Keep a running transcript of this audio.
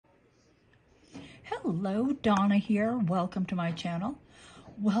Hello, Donna here. Welcome to my channel.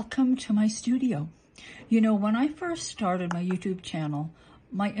 Welcome to my studio. You know, when I first started my YouTube channel,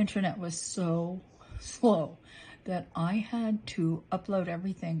 my internet was so slow that I had to upload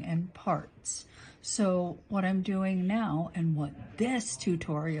everything in parts. So what I'm doing now and what this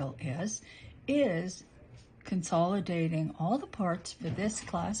tutorial is consolidating all the parts for this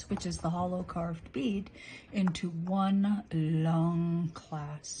class, which is the hollow carved bead, into one long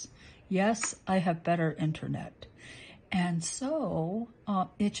class. Yes, I have better internet. And so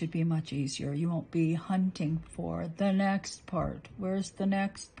it should be much easier. You won't be hunting for the next part. Where's the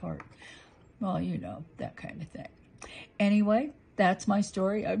next part? Well, you know, that kind of thing. Anyway, that's my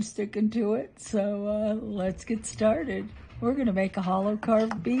story. I'm sticking to it. So let's get started. We're going to make a hollow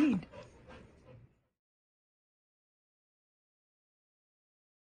carved bead.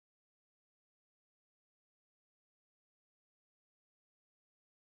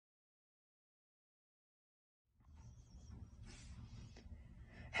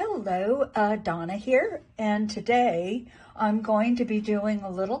 Hello, Donna here, and today I'm going to be doing a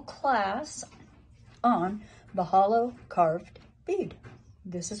little class on the hollow carved bead.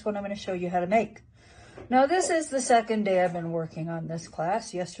 This is what I'm going to show you how to make. Now, this is the second day I've been working on this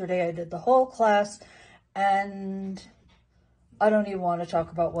class. Yesterday I did the whole class, and I don't even want to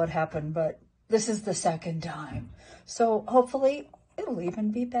talk about what happened, but this is the second time. So hopefully it'll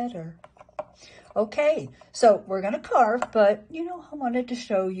even be better. Okay, so we're going to carve, but, you know, I wanted to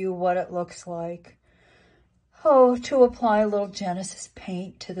show you what it looks like. Oh, to apply a little Genesis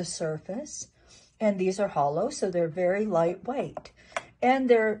paint to the surface. And these are hollow, so they're very lightweight. And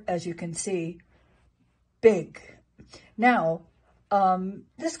they're, as you can see, big. Now,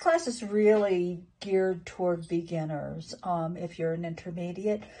 this class is really geared toward beginners. If you're an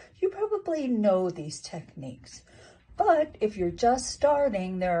intermediate, you probably know these techniques. But if you're just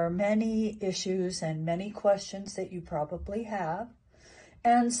starting, there are many issues and many questions that you probably have.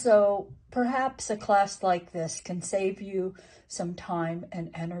 And so perhaps a class like this can save you some time and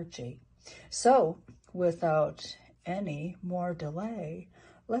energy. So without any more delay,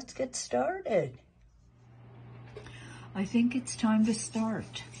 let's get started. I think it's time to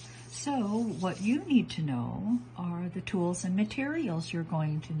start. So what you need to know are the tools and materials you're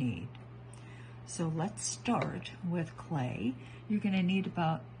going to need. So let's start with clay. You're going to need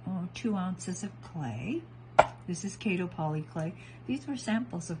about 2 ounces of clay. This is Kato POLYCLAY. These were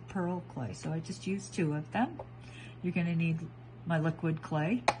samples of pearl clay, so I just used 2 of them. You're going to need my liquid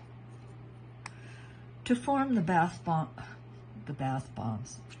clay. To form the bath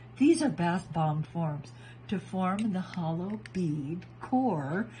bombs. These are bath bomb forms. To form the hollow bead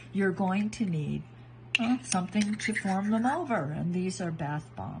core, you're going to need something to form them over, and these are bath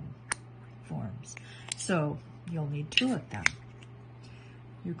bomb forms. So you'll need 2 of them.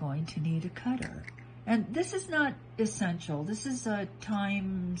 You're going to need a cutter. And this is not essential. This is a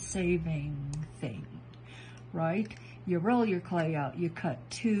time-saving thing, right? You roll your clay out, you cut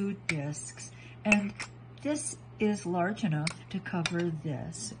 2 discs, and this is large enough to cover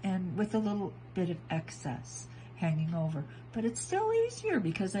this, and with a little bit of excess hanging over. But it's still easier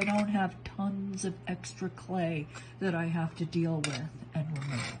because I don't have tons of extra clay that I have to deal with and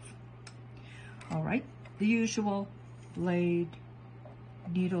remove. All right, the usual blade,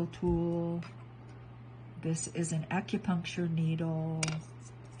 needle tool. This is an acupuncture needle.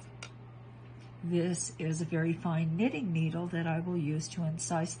 This is a very fine knitting needle that I will use to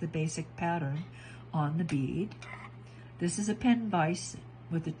incise the basic pattern on the bead. This is a pin vise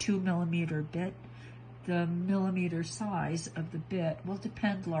with a 2mm bit. The millimeter size of the bit will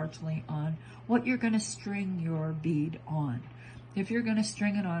depend largely on what you're going to string your bead on. If you're going to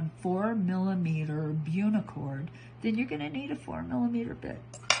string it on 4mm Unicord, then you're going to need a 4mm bit.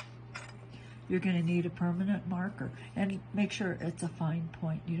 You're going to need a permanent marker, and make sure it's a fine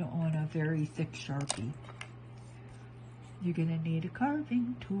point. You don't want a very thick Sharpie. You're going to need a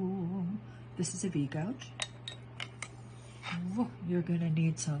carving tool. This is a V-gouge. You're going to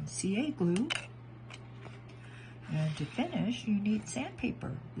need some CA glue. And to finish, you need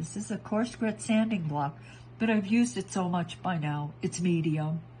sandpaper. This is a coarse grit sanding block, but I've used it so much by now. It's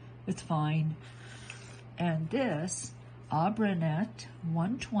medium. It's fine. And this Abranet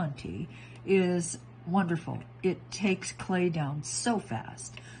 120 is wonderful. It takes clay down so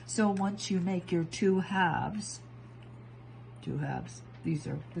fast. So once you make your 2 halves, these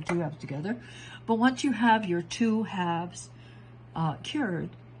are the 2 halves together, but once you have your 2 halves cured,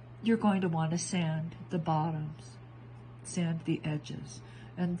 you're going to want to sand the bottoms, sand the edges.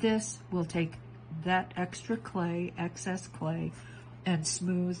 And this will take that extra clay, excess clay, and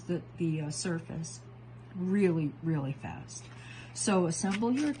smooth the surface really, really fast. So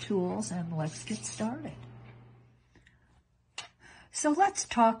assemble your tools and let's get started. So let's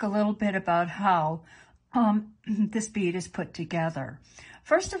talk a little bit about how this bead is put together.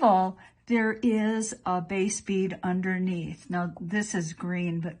 First of all, there is a base bead underneath. Now this is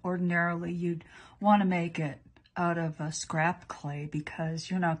green, but ordinarily you'd want to make it out of a scrap clay because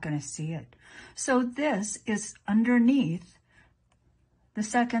you're not going to see it. So this is underneath the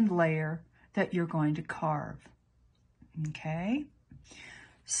second layer that you're going to carve. Okay,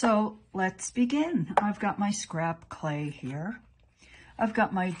 so let's begin. I've got my scrap clay here. I've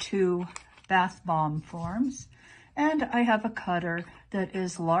got my 2 bath bomb forms, and I have a cutter that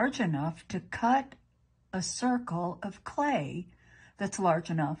is large enough to cut a circle of clay that's large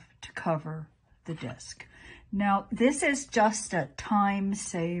enough to cover the disc. Now, this is just a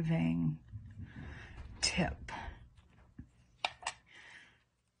time-saving tip,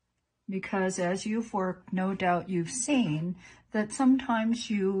 because as you've worked, no doubt you've seen that sometimes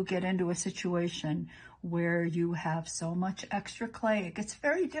you get into a situation where you have so much extra clay, it gets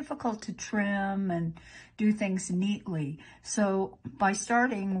very difficult to trim and do things neatly. So by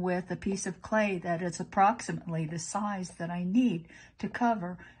starting with a piece of clay that is approximately the size that I need to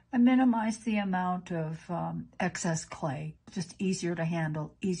cover, I minimize the amount of excess clay, just easier to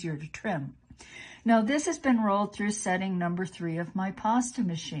handle, easier to trim. Now this has been rolled through setting number 3 of my pasta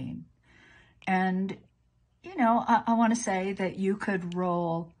machine. And, you know, I want to say that you could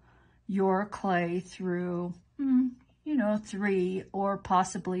roll your clay through, you know, 3 or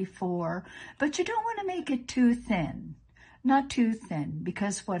possibly 4, but you don't want to make it too thin, not too thin,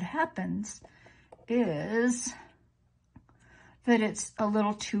 because what happens is that it's a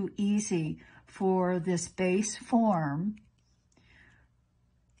little too easy for this base form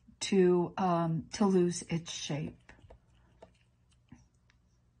to lose its shape.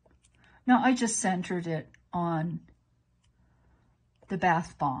 Now I just centered it on the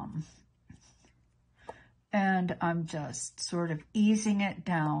bath bomb, and I'm just sort of easing it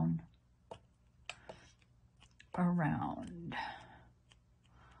down around.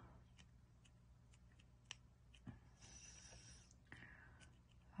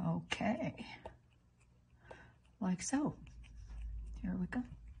 Okay, like so. Here we go.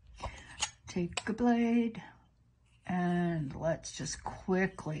 Take a blade and let's just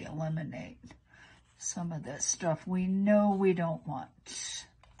quickly eliminate some of this stuff we know we don't want,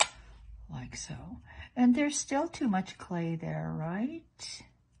 like so. And there's still too much clay there, right?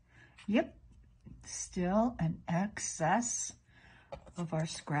 Yep, still an excess of our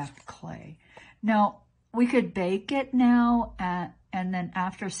scrap clay. Now, we could bake it now and then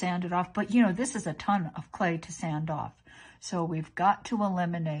after sand it off, but you know, this is a ton of clay to sand off. So we've got to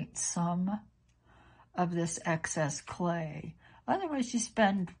eliminate some of this excess clay. Otherwise, you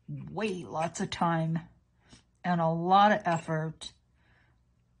spend lots of time and a lot of effort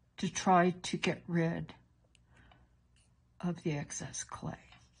to try to get rid of the excess clay.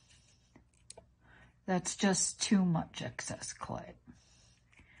 That's just too much excess clay.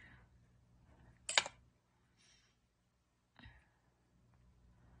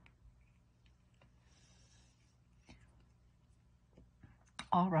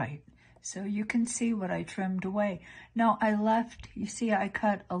 All right. So you can see what I trimmed away. Now I left, you see I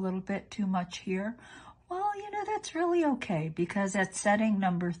cut a little bit too much here. Well, you know, that's really okay because at setting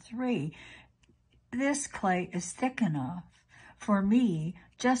number 3, this clay is thick enough for me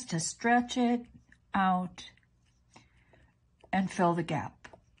just to stretch it out and fill the gap.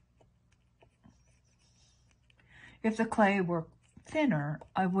 If the clay were thinner,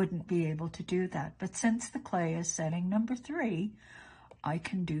 I wouldn't be able to do that. But since the clay is setting number 3, I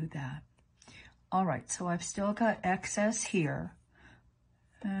can do that. All right, so I've still got excess here.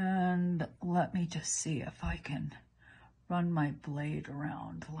 And let me just see if I can run my blade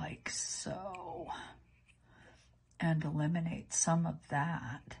around like so and eliminate some of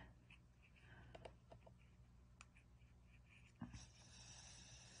that.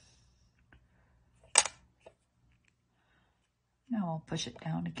 Now I'll push it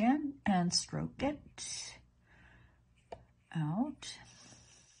down again and stroke it out.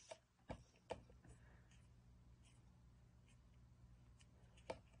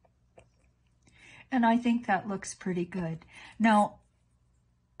 And I think that looks pretty good. Now,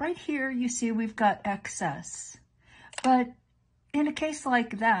 right here, you see we've got excess. But in a case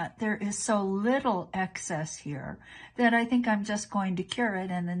like that, there is so little excess here that I think I'm just going to cure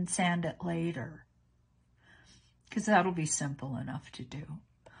it and then sand it later, because that'll be simple enough to do.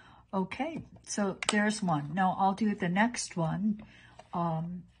 Okay, so there's one. Now I'll do the next one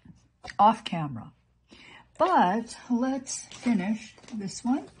off camera. But let's finish this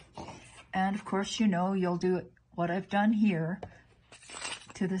one. And of course, you know, you'll do what I've done here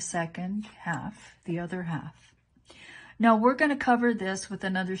to the second half, the other half. Now we're going to cover this with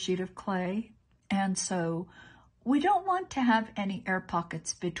another sheet of clay, and so we don't want to have any air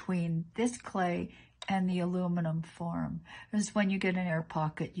pockets between this clay and the aluminum form, because when you get an air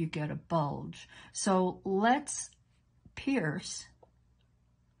pocket, you get a bulge. So let's pierce,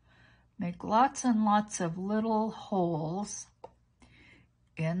 make lots and lots of little holes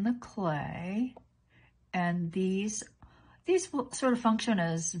in the clay, and these will sort of function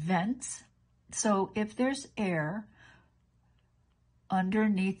as vents. So if there's air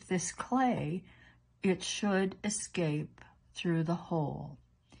underneath this clay, it should escape through the hole.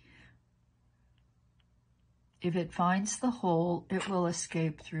 If it finds the hole, it will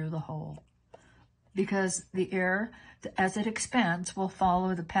escape through the hole, because the air, as it expands, will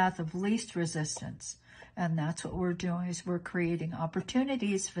follow the path of least resistance. And that's what we're doing, is we're creating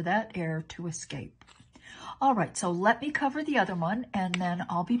opportunities for that air to escape. All right, so let me cover the other one, and then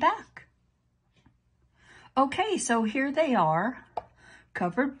I'll be back. Okay, so here they are,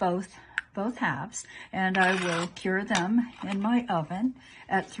 covered both halves, and I will cure them in my oven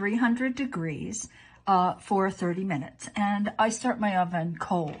at 300 degrees for 30 minutes. And I start my oven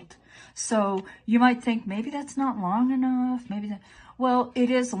cold. So you might think maybe that's not long enough. Well, it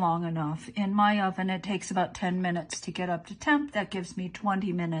is long enough. In my oven, it takes about 10 minutes to get up to temp. That gives me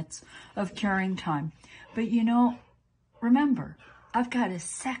 20 minutes of curing time. But you know, remember, I've got a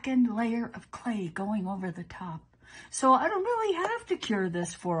second layer of clay going over the top. So I don't really have to cure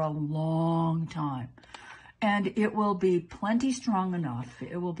this for a long time. And it will be plenty strong enough.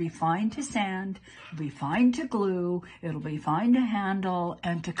 It will be fine to sand, it'll be fine to glue, it'll be fine to handle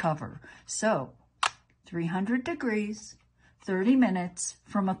and to cover. So 300 degrees, 30 minutes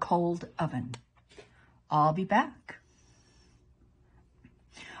from a cold oven. I'll be back.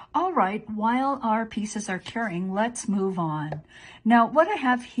 All right, while our pieces are curing, let's move on. Now, what I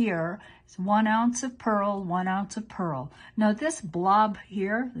have here is 1 ounce of pearl, 1 ounce of pearl. Now, this blob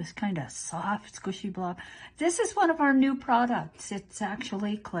here, this kind of soft, squishy blob, this is one of our new products. It's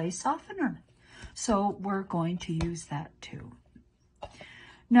actually clay softener. So we're going to use that too.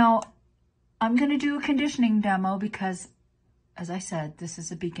 Now, I'm going to do a conditioning demo because, as I said, this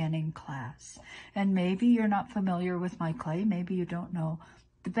is a beginning class. And maybe you're not familiar with my clay. Maybe you don't know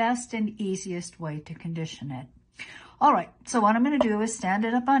the best and easiest way to condition it. All right, so what I'm going to do is stand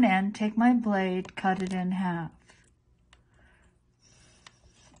it up on end, take my blade, cut it in half.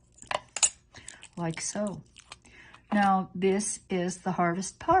 Like so. Now, this is the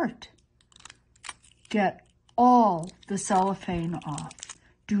hardest part. Get all the cellophane off.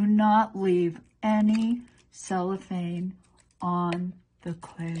 Do not leave any cellophane on the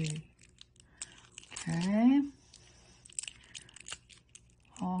clay. Okay.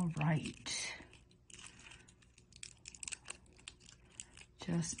 All right.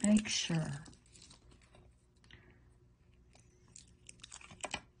 Just make sure.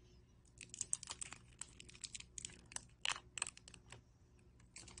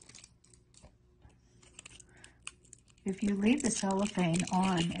 If you leave the cellophane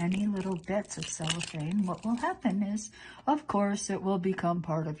on, any little bits of cellophane, what will happen is, of course, it will become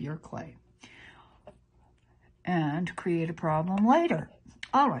part of your clay and create a problem later.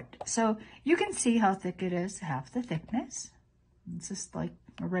 All right, so you can see how thick it is, half the thickness. It's just like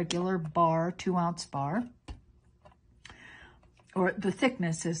a regular bar, 2 ounce bar. Or the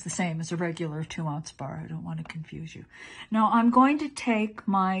thickness is the same as a regular 2 ounce bar. I don't want to confuse you. Now I'm going to take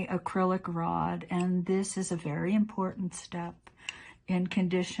my acrylic rod, and this is a very important step in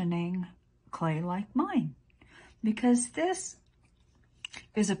conditioning clay like mine, because this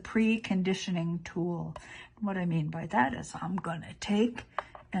is a pre-conditioning tool. What I mean by that is I'm going to take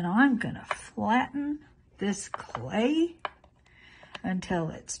and I'm going to flatten this clay until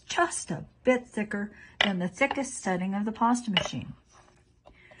it's just a bit thicker than the thickest setting of the pasta machine.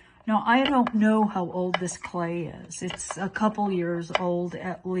 Now, I don't know how old this clay is. It's a couple years old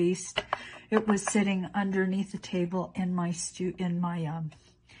at least. It was sitting underneath the table in my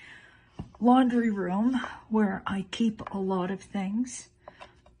laundry room where I keep a lot of things.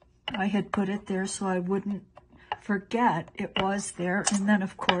 I had put it there so I wouldn't forget it was there. And then,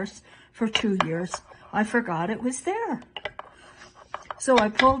 of course, for 2 years, I forgot it was there. So I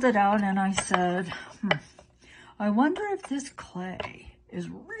pulled it out and I said, I wonder if this clay is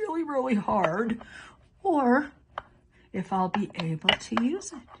really, really hard, or if I'll be able to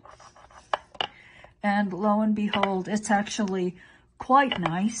use it. And lo and behold, it's actually quite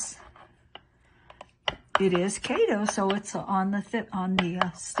nice. It is Kato, so it's on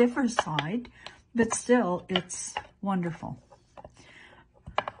the stiffer side, but still, it's wonderful.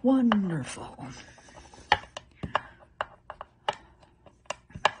 Wonderful.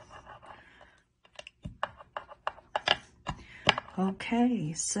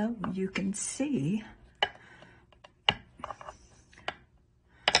 Okay, so you can see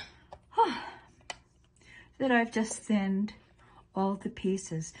that I've just thinned all the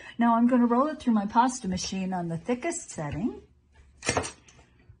pieces. Now I'm going to roll it through my pasta machine on the thickest setting.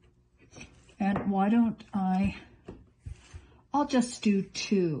 And why don't I'll just do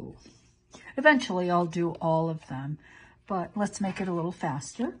 2. Eventually I'll do all of them, but let's make it a little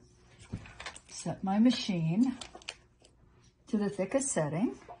faster. Set my machine to the thickest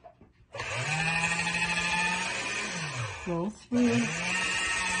setting. Roll through,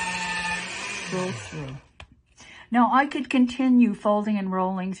 roll through. Now I could continue folding and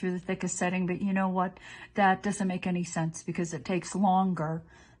rolling through the thickest setting, but you know what? That doesn't make any sense because it takes longer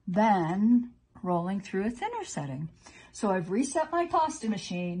than rolling through a thinner setting. So I've reset my pasta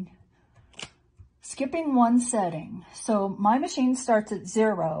machine, skipping 1 setting. So my machine starts at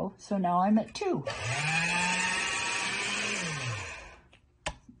 0, so now I'm at 2.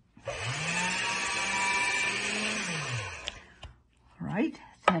 All right,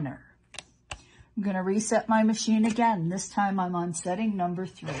 thinner. I'm going to reset my machine again. This time I'm on setting number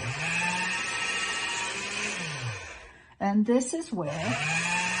 3. And this is where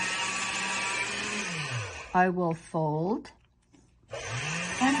I will fold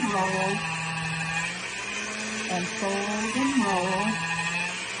and roll and fold and roll.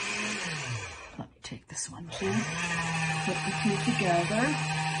 Let me take this one too. Put the 2 together.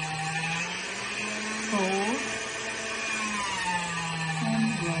 Fold and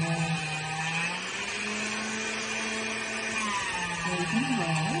roll. Fold and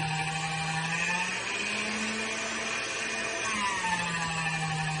roll.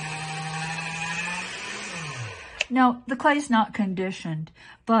 Now, the clay's not conditioned,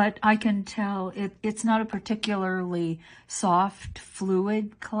 but I can tell it's not a particularly soft,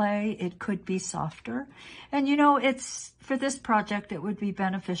 fluid clay. It could be softer. And you know, for this project, it would be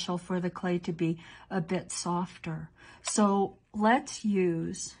beneficial for the clay to be a bit softer. So let's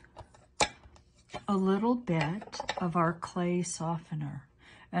use a little bit of our clay softener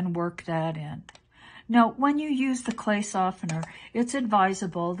and work that in. Now, when you use the clay softener, it's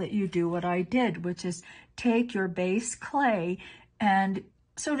advisable that you do what I did, which is take your base clay and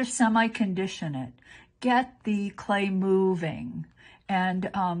sort of semi-condition it. Get the clay moving. And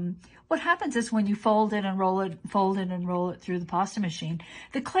what happens is when you fold it and roll it, fold it and roll it through the pasta machine,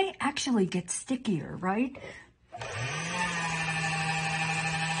 the clay actually gets stickier, right?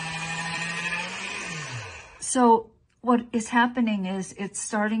 So what is happening is it's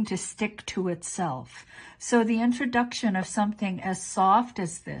starting to stick to itself. So the introduction of something as soft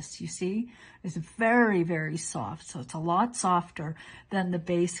as this, you see, is very, very soft. So it's a lot softer than the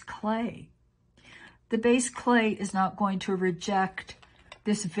base clay. The base clay is not going to reject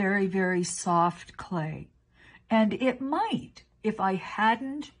this very, very soft clay. And it might if I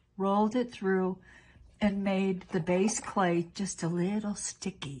hadn't rolled it through and made the base clay just a little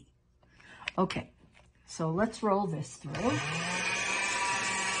sticky. Okay. So let's roll this through.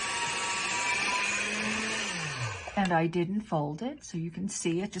 And I didn't fold it, so you can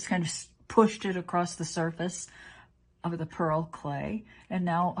see it just kind of pushed it across the surface of the pearl clay. And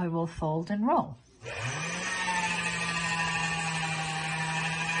now I will fold and roll.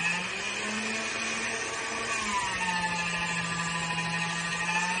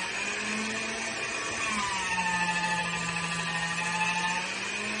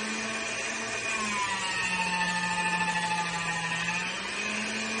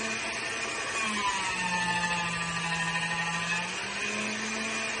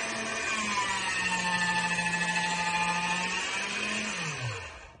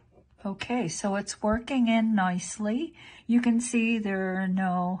 Okay, so it's working in nicely. You can see there are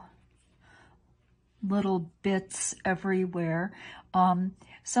no little bits everywhere.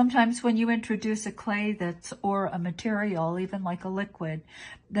 Sometimes when you introduce a clay or a material, even like a liquid,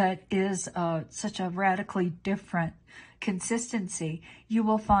 that is such a radically different consistency, you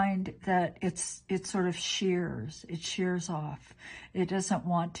will find that it sort of shears. It shears off. It doesn't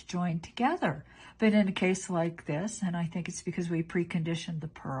want to join together. But in a case like this, and I think it's because we preconditioned the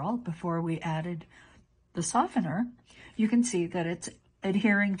pearl before we added the softener, you can see that it's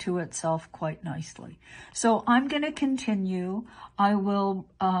adhering to itself quite nicely. So I'm going to continue. I will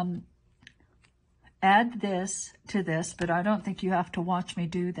add this to this, but I don't think you have to watch me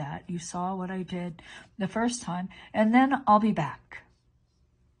do that. You saw what I did the first time, and then I'll be back.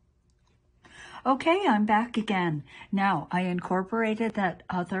 Okay, I'm back again. Now, I incorporated that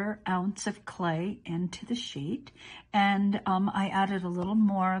other ounce of clay into the sheet, and I added a little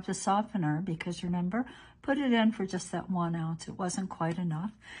more of the softener because remember, put it in for just that 1 ounce. It wasn't quite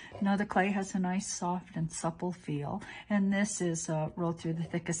enough. Now the clay has a nice soft and supple feel, and this is rolled through the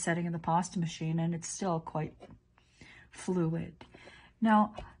thickest setting of the pasta machine, and it's still quite fluid.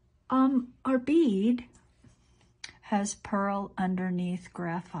 Now, our bead has pearl underneath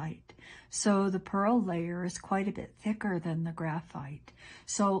graphite. So the pearl layer is quite a bit thicker than the graphite.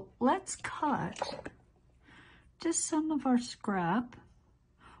 So let's cut just some of our scrap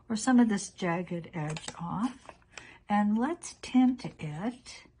or some of this jagged edge off, and let's tint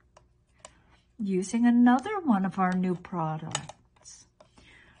it using another one of our new products.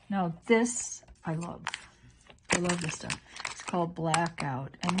 Now this I love. I love this stuff. It's called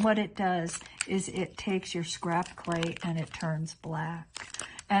Blackout, and what it does is it takes your scrap clay and it turns black.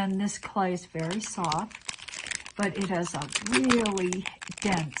 And this clay is very soft, but it has a really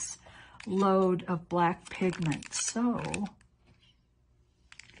dense load of black pigment. So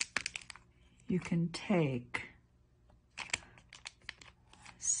you can take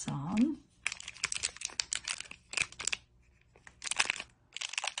some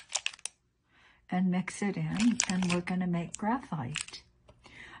and mix it in, and we're going to make graphite.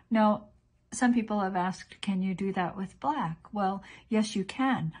 Now, some people have asked, can you do that with black? Well, yes, you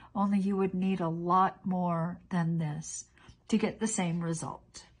can, only you would need a lot more than this to get the same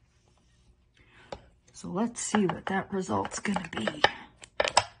result. So let's see what that result's going to be.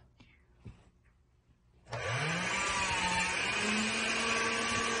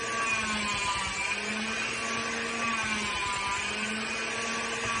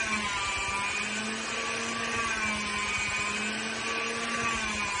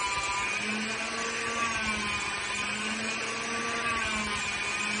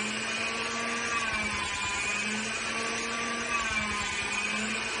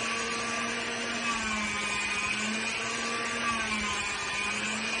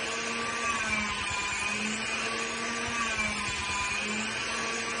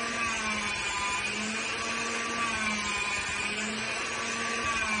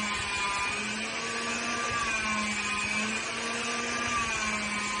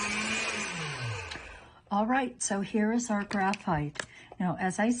 All right, so here is our graphite. Now,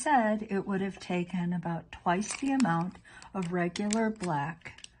 as I said, it would have taken about twice the amount of regular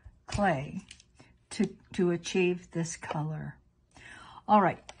black clay to achieve this color. All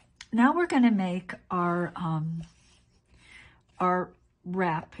right, now we're going to make our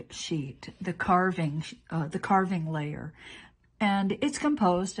wrap sheet, the carving layer, and it's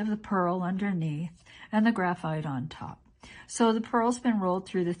composed of the pearl underneath and the graphite on top. So the pearl's been rolled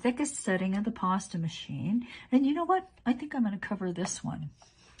through the thickest setting of the pasta machine. And you know what? I think I'm going to cover this one.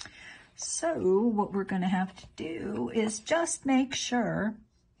 So what we're going to have to do is just make sure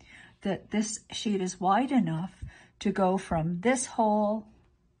that this sheet is wide enough to go from this hole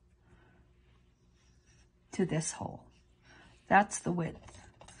to this hole. That's the width.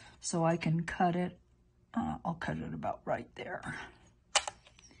 So I can cut it. I'll cut it about right there.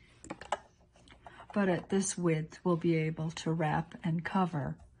 But at this width, we'll be able to wrap and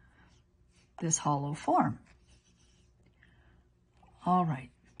cover this hollow form. All right.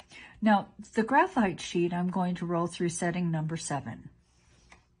 Now, the graphite sheet, I'm going to roll through setting number 7.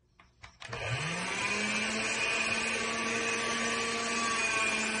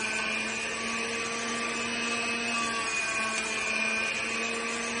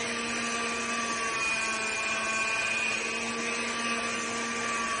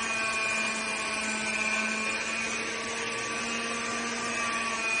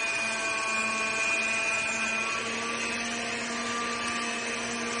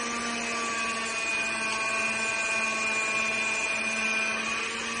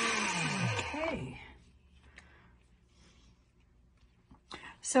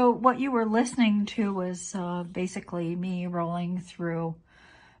 So what you were listening to was basically me rolling through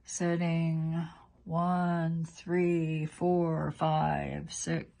setting 1, 3, 4, 5,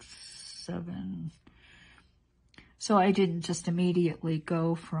 6, 7. So I didn't just immediately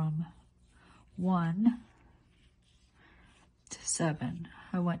go from 1 to 7.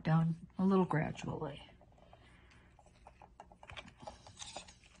 I went down a little gradually.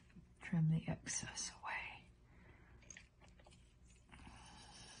 Trim the excess away.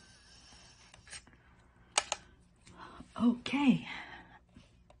 Okay,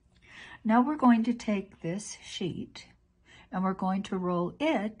 now we're going to take this sheet and we're going to roll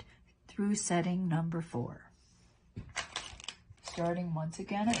it through setting number 4. Starting once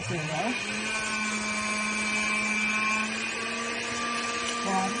again at 0. 1,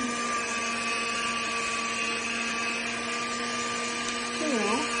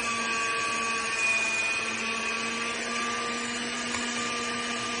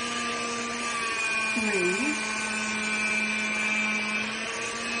 2, 3,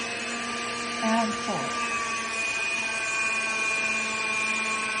 and pull.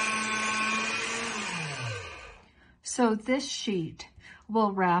 So this sheet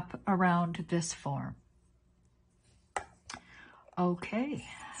will wrap around this form. Okay,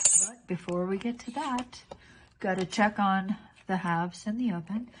 but before we get to that, got to check on the halves in the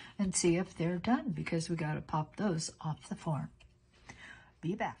oven and see if they're done, because we got to pop those off the form.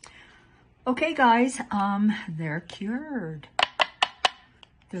 Be back. Okay, guys, they're cured.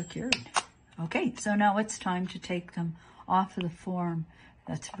 They're cured. Okay, so now it's time to take them off of the form.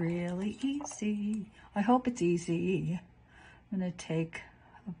 That's really easy. I hope it's easy. I'm going to take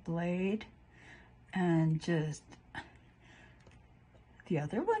a blade and just... The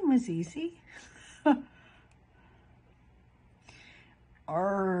other one was easy.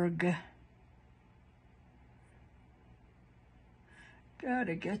 Arg.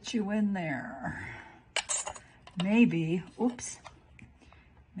 Gotta get you in there. Maybe, oops.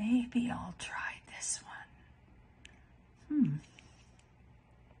 Maybe I'll try this one.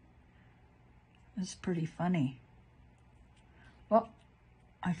 It's pretty funny. Well,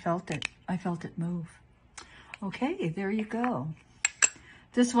 I felt it. I felt it move. Okay, there you go.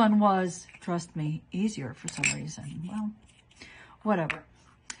 This one was, trust me, easier for some reason. Well, whatever.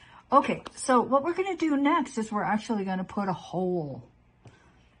 Okay, so what we're going to do next is we're actually going to put a hole,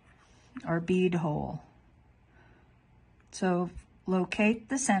 our bead hole. So locate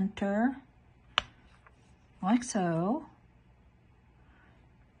the center, like so,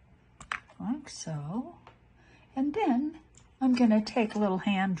 like so, and then I'm going to take a little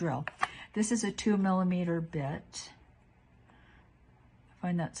hand drill. This is a 2mm bit. I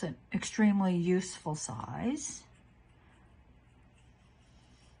find that's an extremely useful size.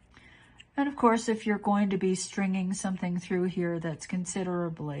 And of course, if you're going to be stringing something through here that's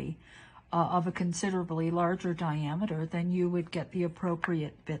considerably, of a considerably larger diameter, then you would get the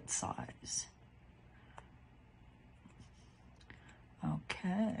appropriate bit size.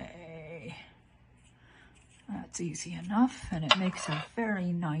 Okay. That's easy enough, and it makes a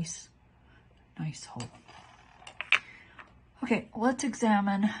very nice hole. Okay, let's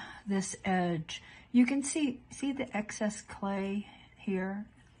examine this edge. You can see the excess clay here.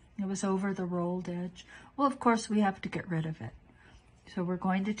 It was over the rolled edge. Well, of course, we have to get rid of it. So we're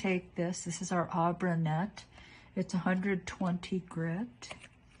going to take this. This is our Abra net. It's 120 grit.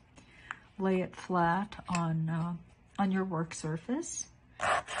 Lay it flat on your work surface.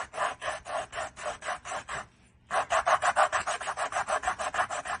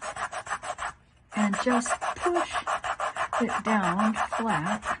 And just push it down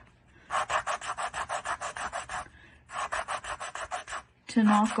flat to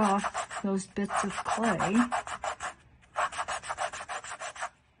knock off those bits of clay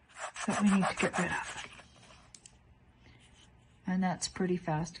that we need to get rid of. And that's pretty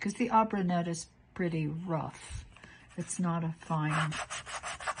fast because the Abra net is pretty rough. It's not a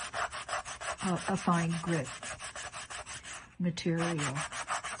fine grit material.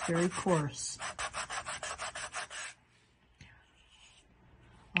 It's very coarse.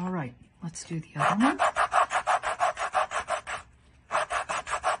 All right, let's do the other one.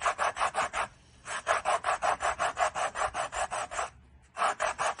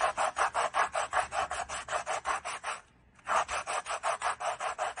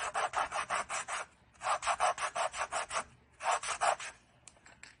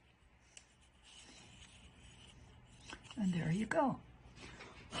 And there you go.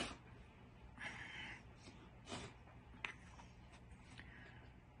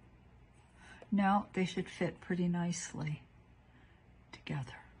 Now they should fit pretty nicely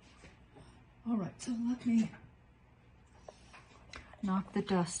together. All right, so let me knock the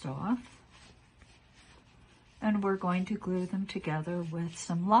dust off. And we're going to glue them together with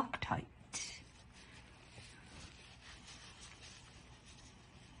some Loctite.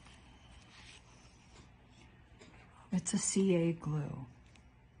 It's a CA glue.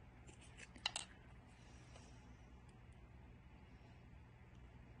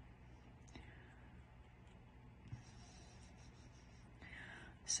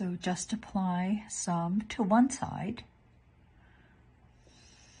 So just apply some to one side.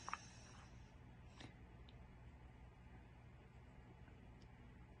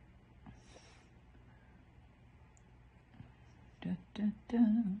 Da, da, da.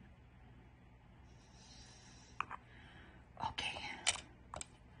 Okay.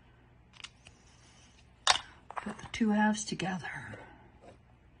 Put the two halves together.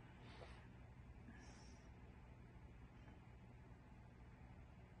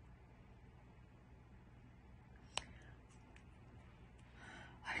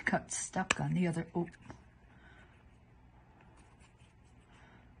 I got stuck on the other,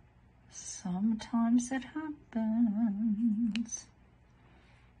 Sometimes it happens.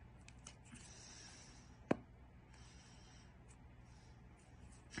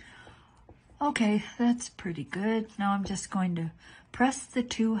 Okay, that's pretty good. Now I'm just going to press the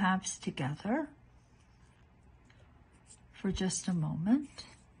two halves together for just a moment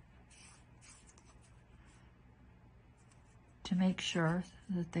to make sure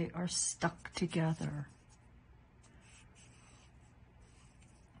that they are stuck together.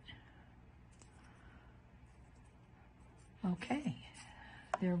 Okay,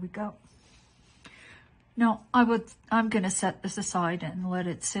 there we go. Now, I'm going to set this aside and let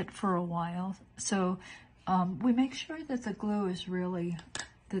it sit for a while. So we make sure that the glue is really,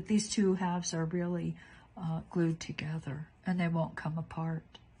 that these two halves are really glued together and they won't come apart.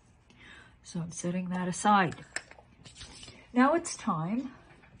 So I'm setting that aside. Now it's time.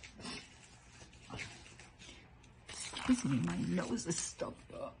 Excuse me, my nose is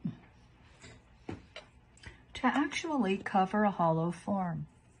stuffed up. To actually cover a hollow form.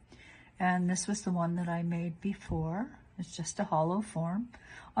 And this was the one that I made before. It's just a hollow form.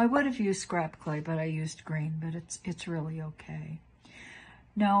 I would have used scrap clay, but I used green, but it's really okay.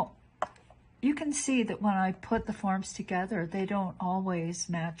 Now, you can see that when I put the forms together, they don't always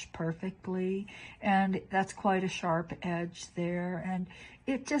match perfectly, and that's quite a sharp edge there, and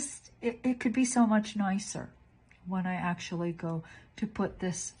it could be so much nicer when I actually go to put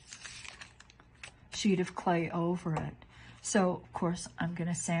this sheet of clay over it. So, of course, I'm going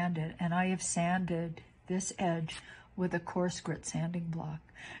to sand it, and I have sanded this edge with a coarse grit sanding block.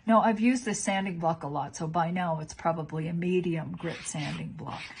 Now, I've used this sanding block a lot, so by now it's probably a medium grit sanding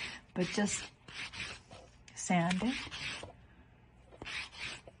block. But just sand it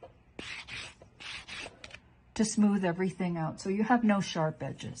to smooth everything out, so you have no sharp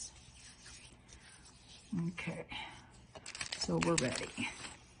edges. Okay, so we're ready.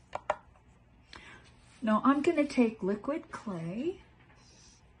 Now I'm going to take liquid clay.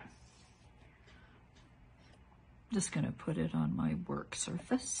 Just going to put it on my work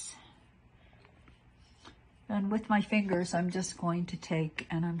surface. And with my fingers, I'm just going to take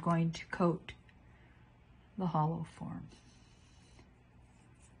and I'm going to coat the hollow form.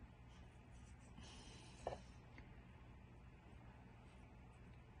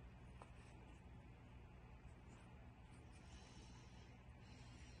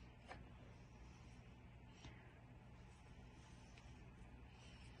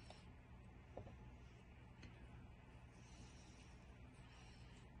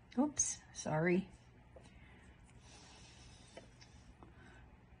 Oops, sorry.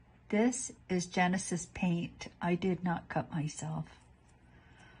 This is Genesis paint. I did not cut myself.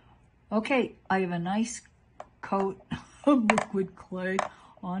 Okay, I have a nice coat of liquid clay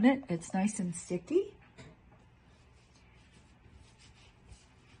on it. It's nice and sticky.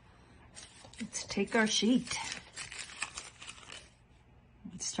 Let's take our sheet.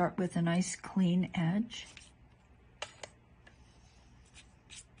 Let's start with a nice clean edge.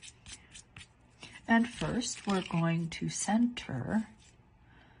 And first, we're going to center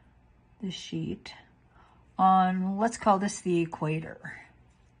the sheet on, let's call this the equator.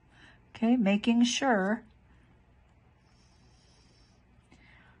 Okay, making sure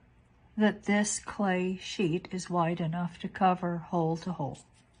that this clay sheet is wide enough to cover hole to hole.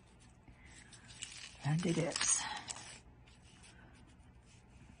 And it is.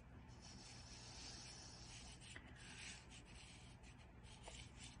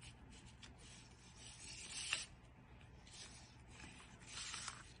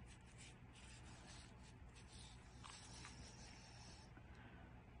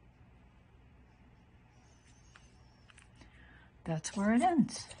 That's where it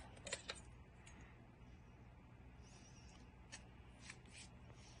ends.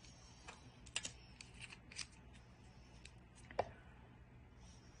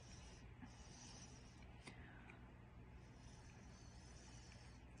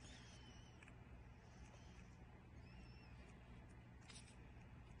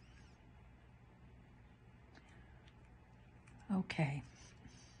 Okay.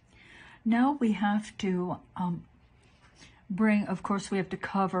 Now we have to of course, we have to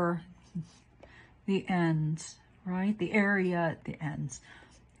cover the ends, right? The area at the ends,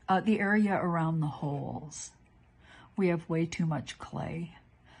 the area around the holes. We have way too much clay.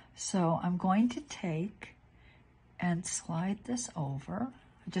 So I'm going to take and slide this over.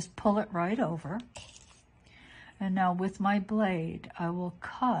 Just pull it right over. And now with my blade, I will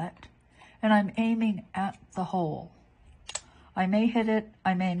cut, and I'm aiming at the hole. I may hit it,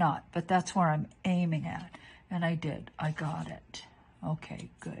 I may not, but that's where I'm aiming at. And I did, I got it. Okay,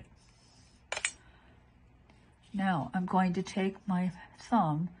 good. Now I'm going to take my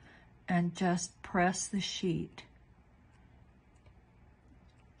thumb and just press the sheet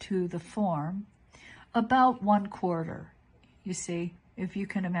to the form about 1/4. You see, if you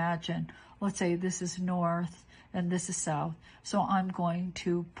can imagine, let's say this is north and this is south. So I'm going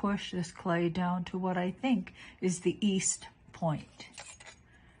to push this clay down to what I think is the east point.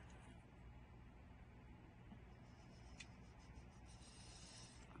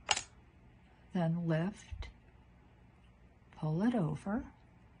 Then lift, pull it over,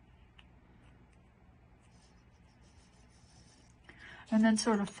 and then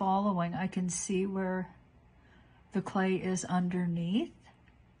sort of following, I can see where the clay is underneath.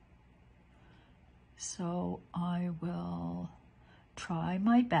 So I will try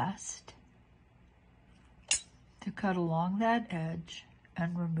my best to cut along that edge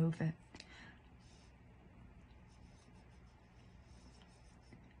and remove it.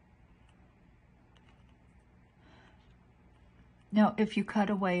 Now, if you cut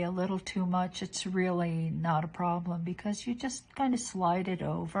away a little too much, it's really not a problem because you just kind of slide it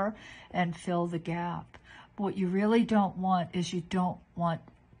over and fill the gap. But what you really don't want is you don't want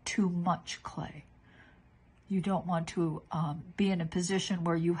too much clay. You don't want to be in a position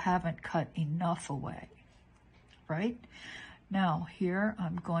where you haven't cut enough away, right? Now, here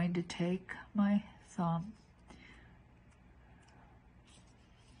I'm going to take my thumb.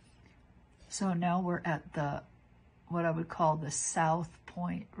 So now we're at what I would call the south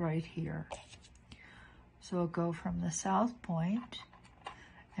point right here. So I'll go from the south point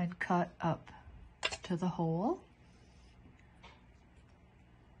and cut up to the hole.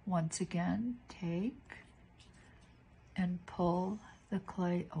 Once again, take and pull the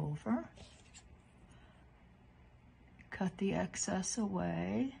clay over. Cut the excess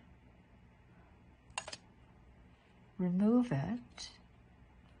away. Remove it.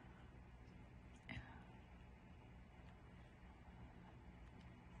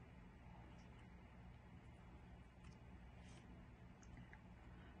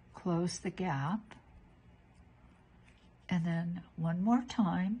 Close the gap, and then one more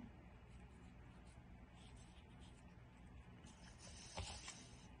time.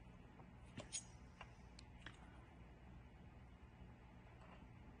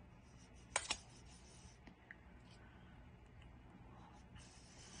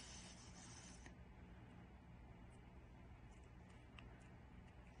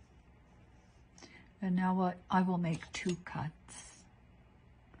 And now what? I will make 2 cuts.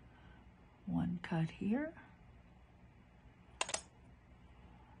 One cut here,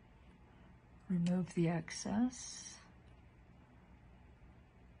 remove the excess,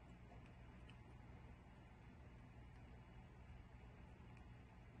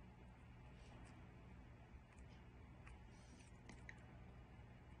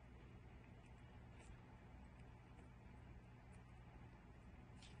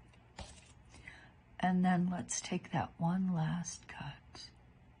 and then let's take that one last cut.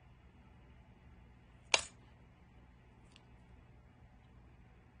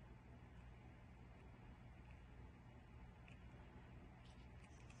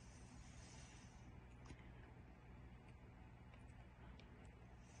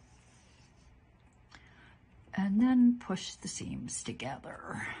 And then push the seams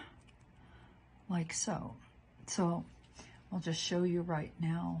together, like so. So I'll just show you right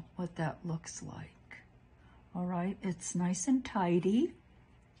now what that looks like. All right, it's nice and tidy.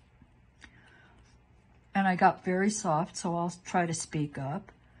 And I got very soft, so I'll try to speak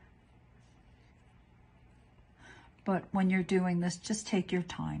up. But when you're doing this, just take your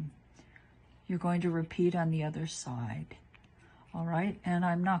time. You're going to repeat on the other side. All right, and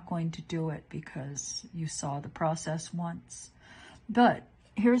I'm not going to do it because you saw the process once. But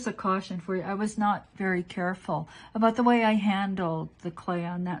here's a caution for you. I was not very careful about the way I handled the clay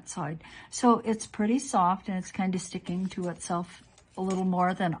on that side. So it's pretty soft and it's kind of sticking to itself a little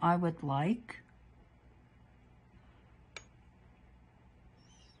more than I would like.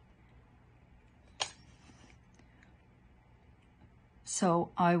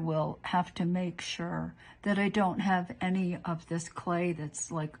 So I will have to make sure that I don't have any of this clay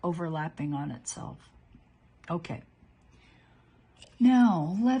that's like overlapping on itself. Okay.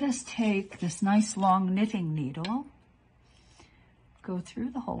 Now let us take this nice long knitting needle, go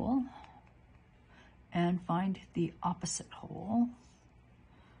through the hole and find the opposite hole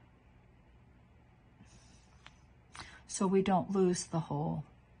so we don't lose the hole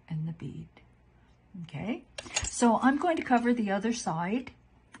in the bead. Okay, so I'm going to cover the other side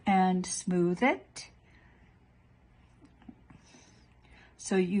and smooth it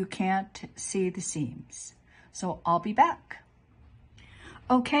so you can't see the seams. So I'll be back.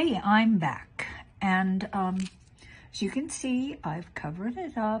 Okay, I'm back. And As you can see, I've covered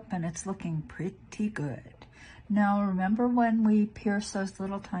it up and it's looking pretty good. Now remember when we pierced those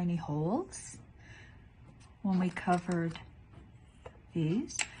little tiny holes? When we covered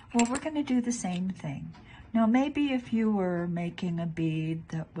these? Well, we're going to do the same thing. Now maybe if you were making a bead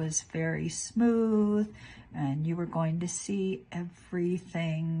that was very smooth and you were going to see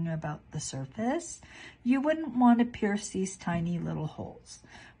everything about the surface, you wouldn't want to pierce these tiny little holes.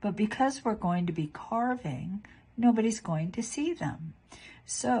 But because we're going to be carving, nobody's going to see them.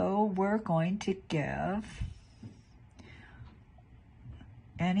 So we're going to give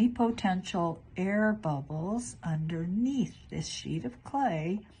any potential air bubbles underneath this sheet of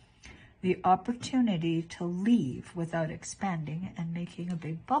clay the opportunity to leave without expanding and making a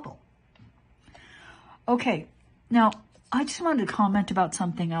big bubble. Okay, now I just wanted to comment about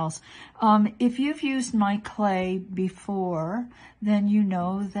something else. If you've used my clay before, then you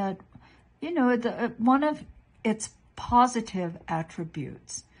know that, one of its positive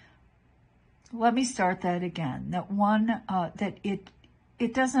attributes. Let me start that again. That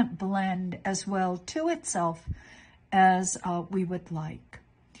it doesn't blend as well to itself as we would like.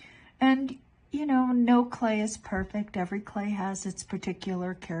 And, no clay is perfect. Every clay has its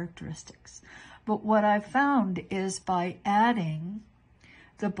particular characteristics. But what I've found is by adding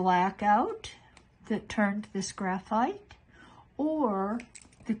the blackout that turned this graphite or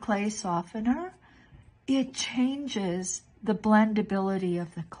the clay softener, it changes the blendability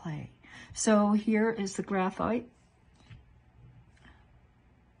of the clay. So here is the graphite.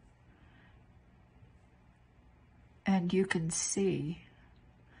 And you can see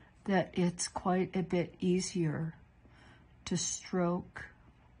that it's quite a bit easier to stroke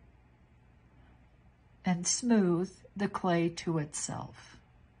and smooth the clay to itself.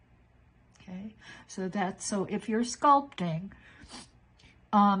 Okay, so if you're sculpting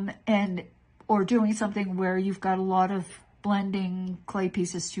or doing something where you've got a lot of blending clay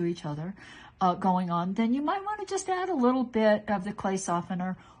pieces to each other going on, then you might want to just add a little bit of the clay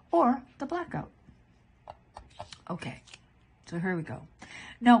softener or the blackout. Okay, so here we go.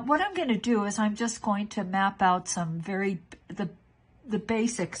 Now, what I'm going to do is I'm just going to map out the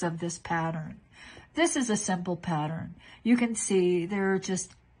basics of this pattern. This is a simple pattern. You can see there are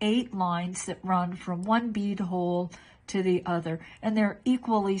just 8 lines that run from one bead hole to the other, and they're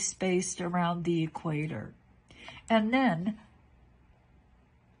equally spaced around the equator. And then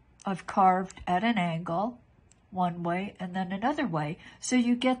I've carved at an angle one way and then another way, so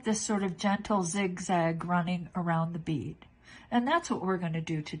you get this sort of gentle zigzag running around the bead. And that's what we're going to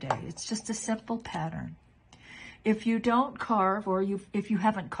do today. It's just a simple pattern. If you don't carve, or if you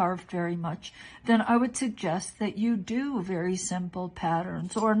haven't carved very much, then I would suggest that you do very simple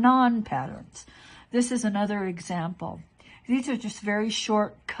patterns or non-patterns. This is another example. These are just very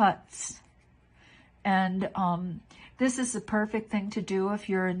short cuts. And this is the perfect thing to do if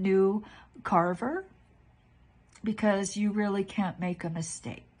you're a new carver, because you really can't make a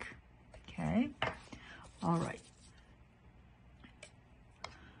mistake. Okay? All right.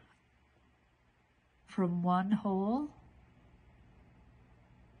 From one hole,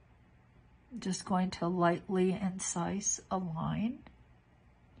 just going to lightly incise a line.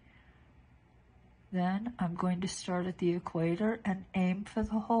 Then I'm going to start at the equator and aim for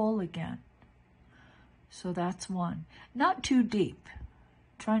the hole again. So that's one. Not too deep.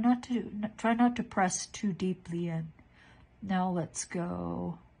 Try not to press too deeply in. Now let's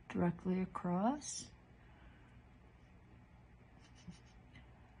go directly across.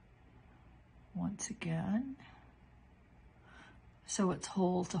 Once again. So it's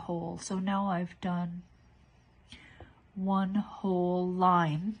hole to hole. So now I've done one whole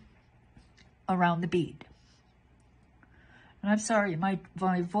line around the bead. And I'm sorry, my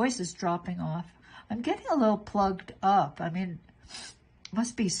voice is dropping off. I'm getting a little plugged up. I mean,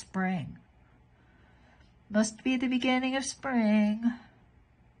 must be spring. Must be the beginning of spring,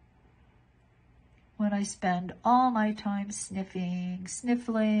 when I spend all my time sniffling,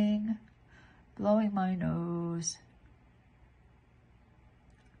 blowing my nose.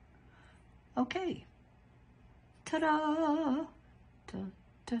 Okay. Ta-da!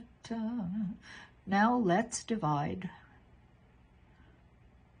 Ta-ta-ta. Now let's divide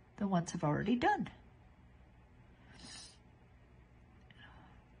the ones I've already done.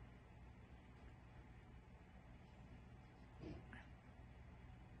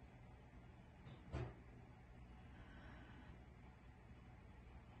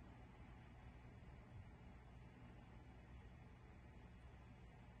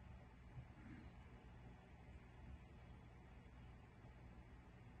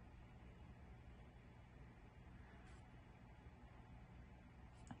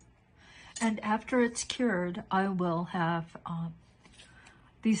 And after it's cured, I will have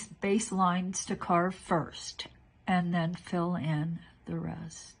these base lines to carve first and then fill in the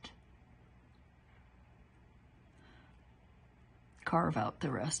rest. Carve out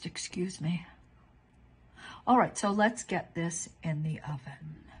the rest, excuse me. All right, so let's get this in the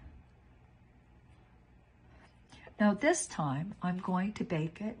oven. Now this time I'm going to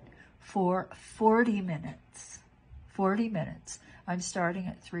bake it for 40 minutes. 40 minutes. I'm starting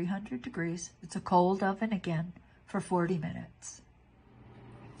at 300 degrees. It's a cold oven again for 40 minutes.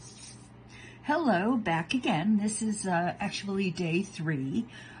 Hello, back again. This is actually day 3.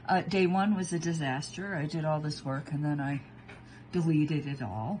 Day 1 was a disaster. I did all this work and then I deleted it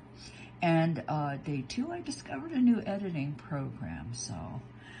all. And day 2, I discovered a new editing program, so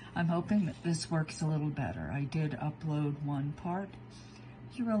I'm hoping that this works a little better. I did upload one part.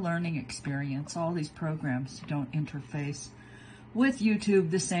 You're a learning experience. All these programs don't interface with YouTube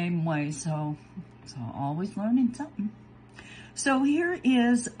the same way, so always learning something. So here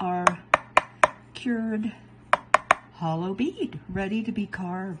is our cured hollow bead, ready to be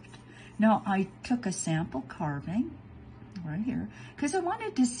carved. Now, I took a sample carving right here because I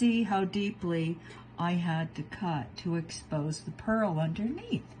wanted to see how deeply I had to cut to expose the pearl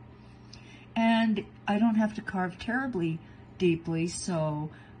underneath. And I don't have to carve terribly deeply, so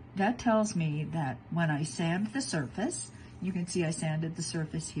that tells me that when I sand the surface, you can see I sanded the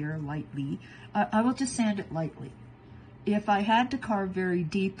surface here lightly. I will just sand it lightly. If I had to carve very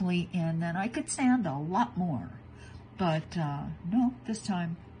deeply in, then I could sand a lot more. But no, this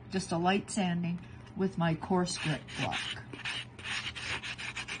time just a light sanding with my coarse grit block.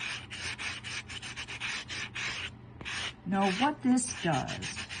 Now what this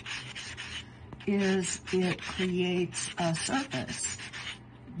does is it creates a surface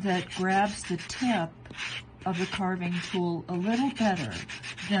that grabs the tip of the carving tool a little better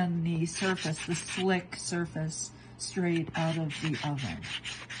than the surface, the slick surface straight out of the oven.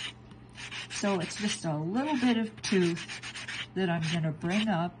 So it's just a little bit of tooth that I'm going to bring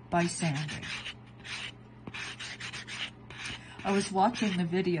up by sanding. I was watching the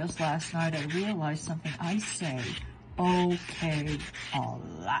videos last night. I realized something. I say okay a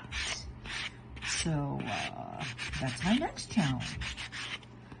lot. So that's my next challenge.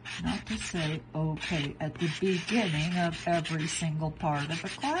 Not to say okay at the beginning of every single part of a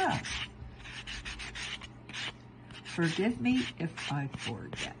class. Forgive me if I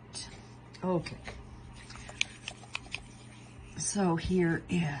forget. Okay. So here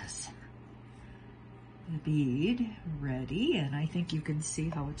is the bead ready, and I think you can see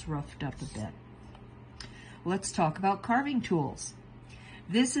how it's roughed up a bit. Let's talk about carving tools.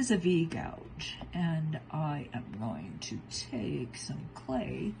 This is a V-gouge, and I am going to take some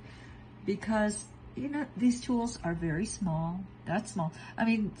clay because, you know, these tools are very small. That's small. I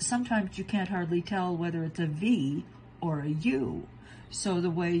mean, sometimes you can't hardly tell whether it's a V or a U. So the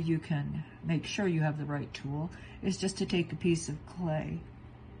way you can make sure you have the right tool is just to take a piece of clay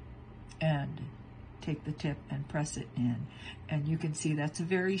and take the tip and press it in. And you can see that's a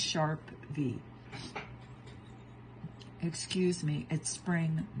very sharp V. Excuse me, it's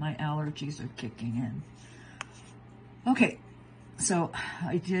spring. My allergies are kicking in. Okay, so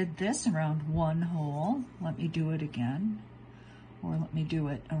I did this around one hole. Let me do it again. Or let me do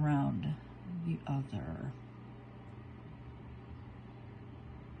it around the other.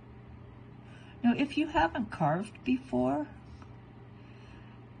 Now, if you haven't carved before,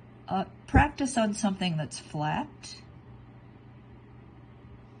 practice on something that's flat,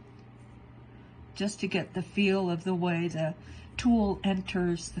 just to get the feel of the way the tool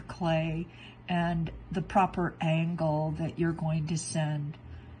enters the clay and the proper angle that you're going to send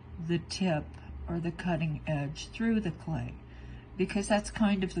the tip or the cutting edge through the clay, because that's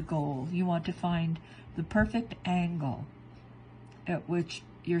kind of the goal. You want to find the perfect angle at which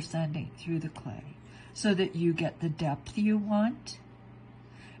you're sending through the clay so that you get the depth you want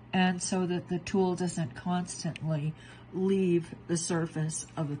and so that the tool doesn't constantly leave the surface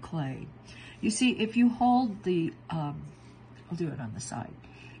of the clay. You see, if you hold the, I'll do it on the side.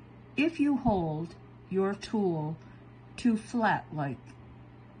 If you hold your tool too flat, like,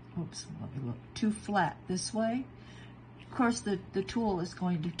 oops, let me look, too flat this way, of course the tool is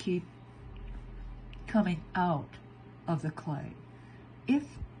going to keep coming out of the clay. If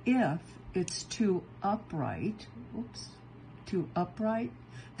it's too upright, oops, too upright,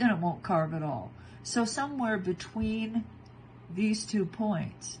 then it won't carve at all. So somewhere between these 2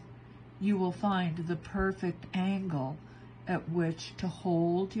 points, you will find the perfect angle at which to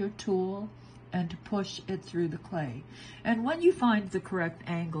hold your tool and to push it through the clay. And when you find the correct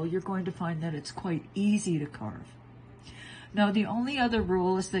angle, you're going to find that it's quite easy to carve. Now, the only other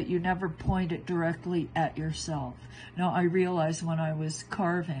rule is that you never point it directly at yourself. Now, I realized when I was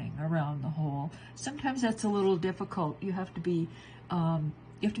carving around the hole, sometimes that's a little difficult. You have to be a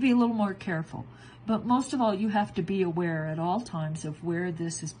little more careful. But most of all, you have to be aware at all times of where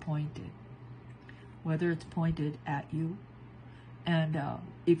this is pointed, whether it's pointed at you. And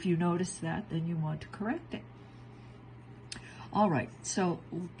if you notice that, then you want to correct it. All right, so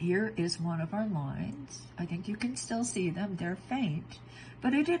here is one of our lines. I think you can still see them. They're faint,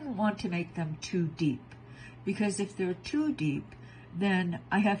 but I didn't want to make them too deep, because if they're too deep, then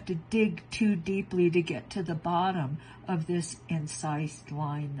I have to dig too deeply to get to the bottom of this incised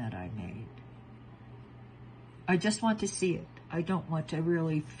line that I made. I just want to see it. I don't want to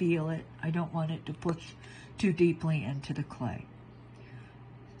really feel it. I don't want it to push too deeply into the clay.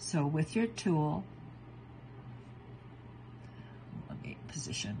 So with your tool, let me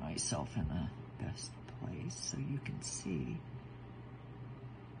position myself in the best place so you can see,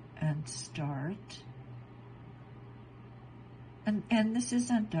 and start. And this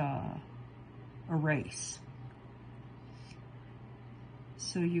isn't a race,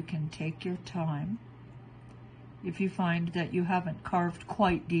 so you can take your time. If you find that you haven't carved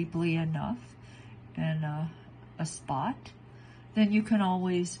quite deeply enough in a spot, then you can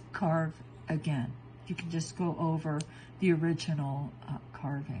always carve again. You can just go over the original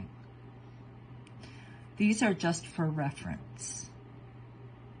carving. These are just for reference.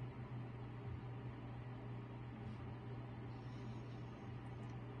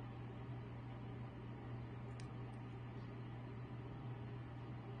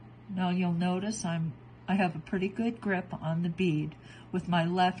 Now you'll notice I have a pretty good grip on the bead with my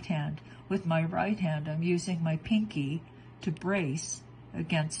left hand. With my right hand, I'm using my pinky to brace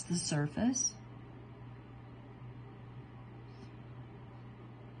against the surface.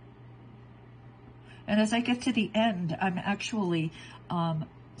 And as I get to the end, I'm actually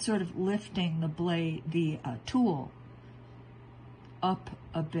sort of lifting the blade, the tool up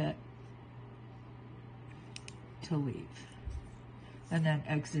a bit to leave, and then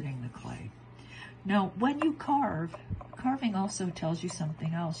exiting the clay. Now, when you carve, carving also tells you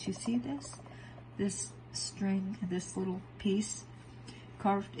something else. You see this? This string, this little piece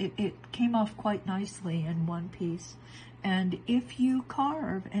carved, it came off quite nicely in one piece. And if you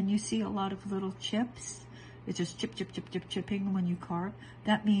carve and you see a lot of little chips, it's just chip, chip, chip, chip, chipping when you carve,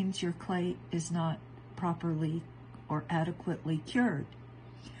 that means your clay is not properly or adequately cured.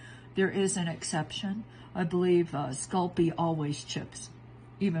 There is an exception. I believe Sculpey always chips,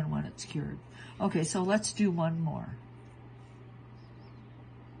 even when it's cured. Okay, so let's do one more.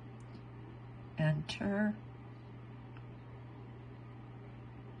 Enter.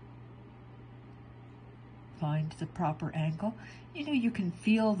 Find the proper angle. You know, you can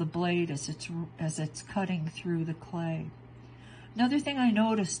feel the blade as it's cutting through the clay. Another thing I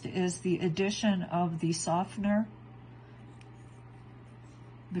noticed is the addition of the softener,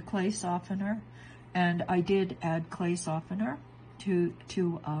 the clay softener, and I did add clay softener to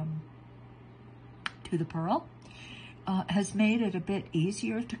the pearl, has made it a bit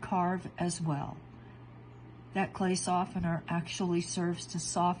easier to carve as well. That clay softener actually serves to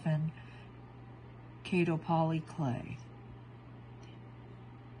soften Kato POLYCLAY.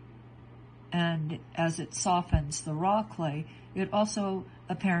 And as it softens the raw clay, it also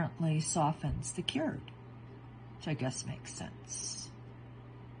apparently softens the cured, which I guess makes sense.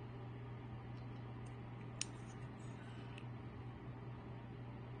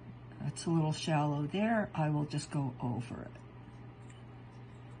 It's a little shallow there. I will just go over it,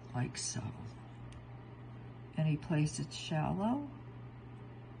 like so. Any place it's shallow.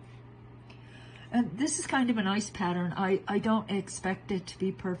 And this is kind of a nice pattern. I don't expect it to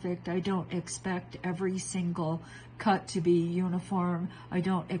be perfect. I don't expect every single cut to be uniform. I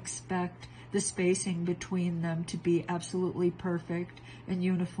don't expect the spacing between them to be absolutely perfect and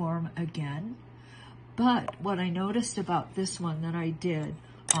uniform again. But what I noticed about this one that I did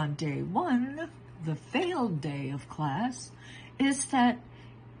on day one, the failed day of class, is that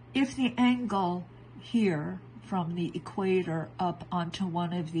if the angle here from the equator up onto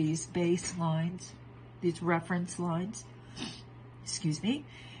one of these base lines, these reference lines, excuse me,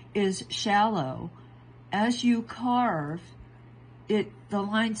 is shallow, as you carve, the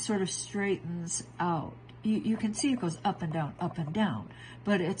line sort of straightens out. You can see it goes up and down,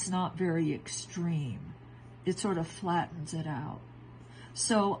 but it's not very extreme. It sort of flattens it out.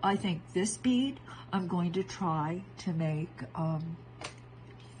 So I think this bead, I'm going to try to make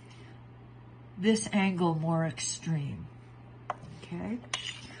this angle more extreme, okay?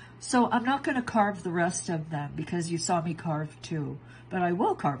 So I'm not going to carve the rest of them because you saw me carve two, but I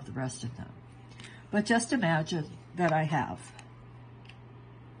will carve the rest of them. But just imagine that I have.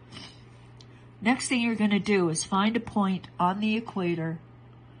 Next thing you're going to do is find a point on the equator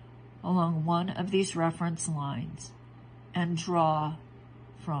along one of these reference lines and draw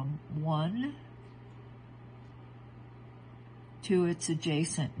from one to its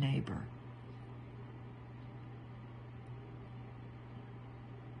adjacent neighbor.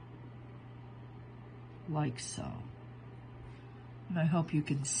 Like so. And I hope you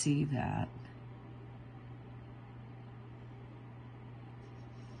can see that.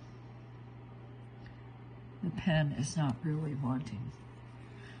 The pen is not really wanting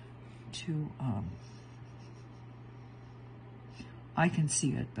to, I can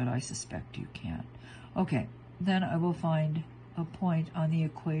see it, but I suspect you can't. Okay, then I will find a point on the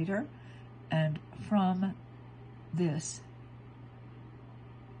equator, and from this,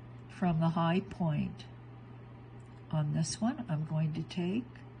 from the high point on this one, I'm going to take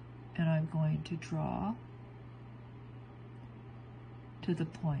and I'm going to draw to the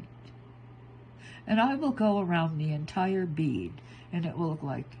point. And I will go around the entire bead, and it will look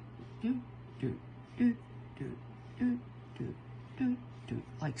like do, do, do, do, do, do, do, do,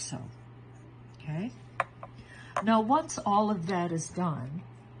 like so. Okay? Now, once all of that is done,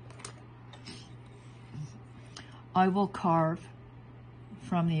 I will carve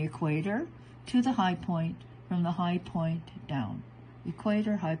from the equator to the high point, from the high point down.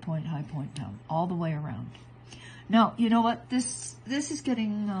 Equator, high point, down, all the way around. Now, you know what? This is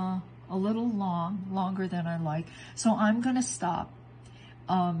getting a little longer than I like, so I'm going to stop.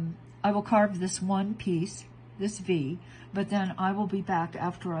 I will carve this one piece, this V, but then I will be back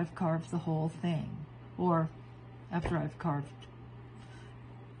after I've carved the whole thing, or after I've carved.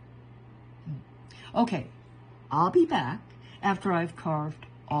 Okay, I'll be back after I've carved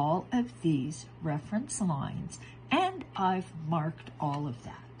all of these reference lines, and I've marked all of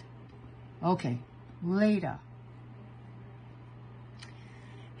that. Okay, later.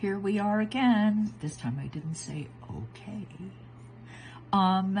 Here we are again. This time I didn't say okay.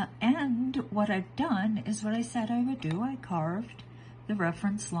 And what I've done is what I said I would do. I carved the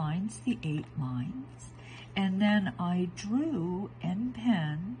reference lines, the 8 lines, and then I drew in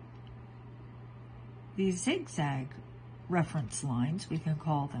pen these zigzag reference lines, we can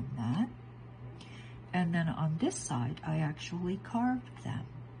call them that. And then on this side, I actually carved them.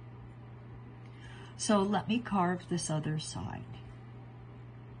 So let me carve this other side.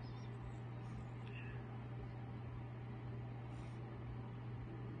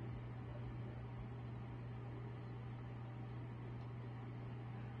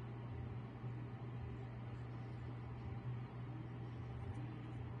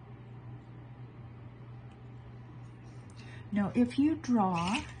 Now, if you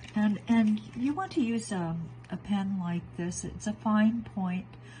draw, and you want to use a pen like this, it's a fine point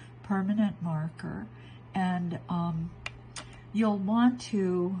permanent marker, and you'll want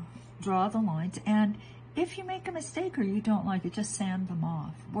to draw the lines, and if you make a mistake or you don't like it, just sand them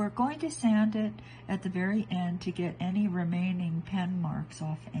off. We're going to sand it at the very end to get any remaining pen marks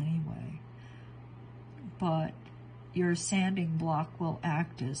off anyway, but your sanding block will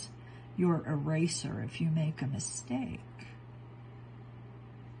act as your eraser if you make a mistake.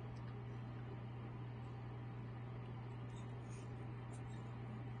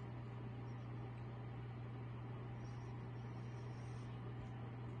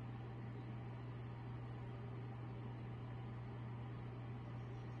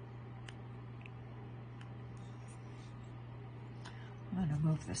 I'm going to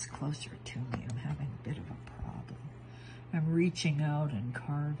move this closer to me. I'm having a bit of a problem. I'm reaching out and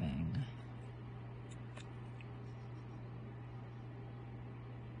carving.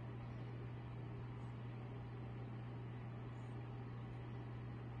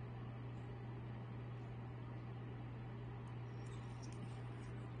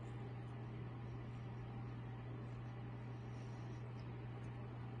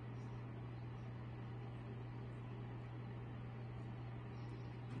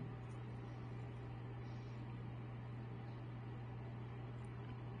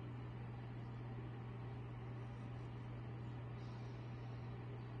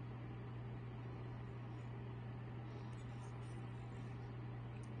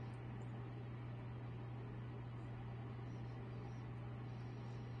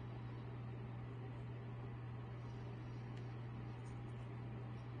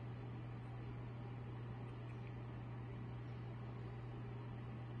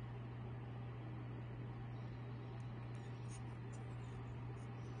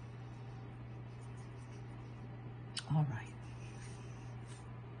 All right.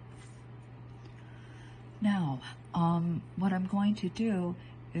 Now, what I'm going to do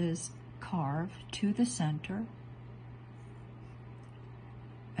is carve to the center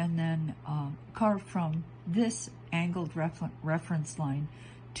and then carve from this angled reference line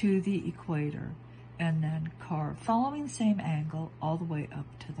to the equator, and then carve following the same angle all the way up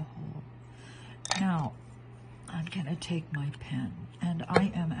to the hole. Now I'm going to take my pen and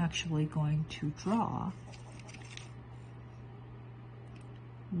I am actually going to draw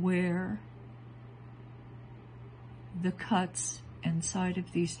where the cuts inside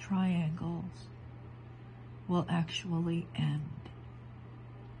of these triangles will actually end.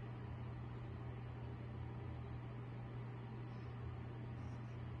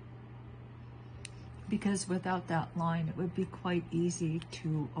 Because without that line, it would be quite easy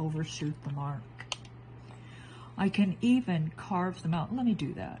to overshoot the mark. I can even carve them out. Let me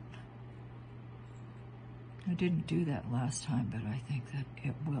do that. I didn't do that last time, but I think that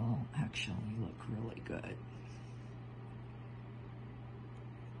it will actually look really good.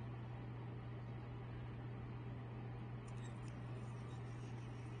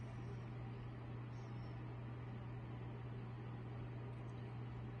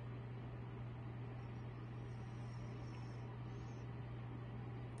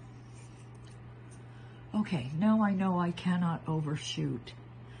 Okay, now I know I cannot overshoot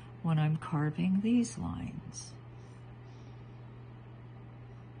when I'm carving these lines.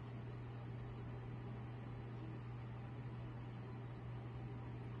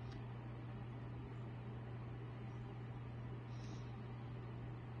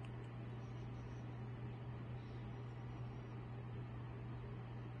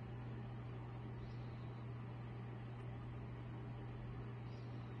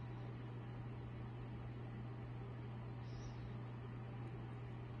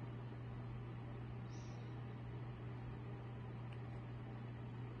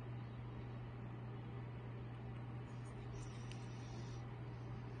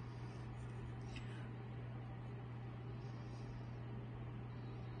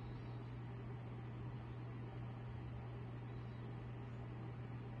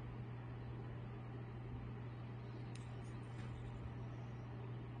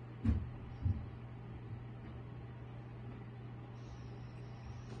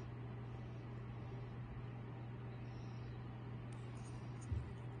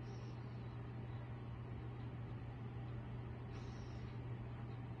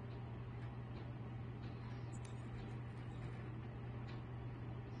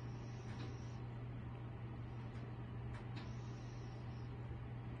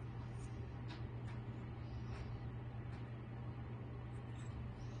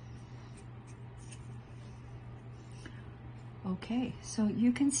 Okay, so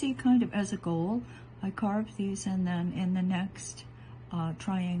you can see kind of as a goal, I carved these, and then in the next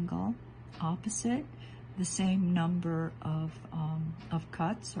triangle opposite, the same number of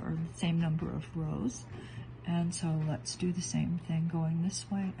cuts, or the same number of rows. And so let's do the same thing, going this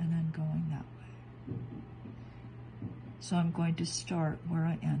way and then going that way. So I'm going to start where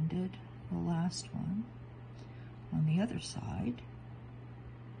I ended the last one on the other side,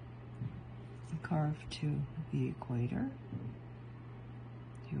 and carve to the equator.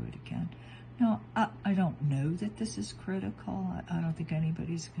 Do it again. Now, I don't know that this is critical. I don't think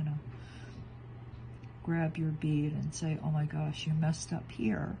anybody's gonna grab your bead and say, oh my gosh, you messed up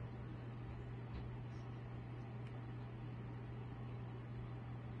here.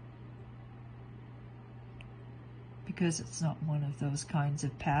 Because it's not one of those kinds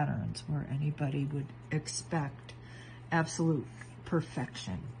of patterns where anybody would expect absolute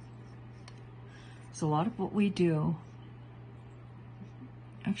perfection. So a lot of what we do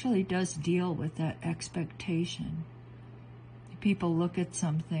actually does deal with that expectation. If people look at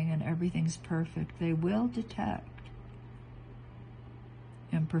something and everything's perfect, they will detect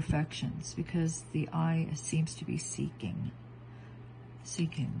imperfections because the eye seems to be seeking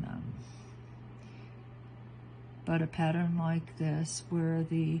them. But a pattern like this, where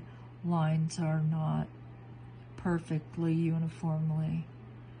the lines are not perfectly uniformly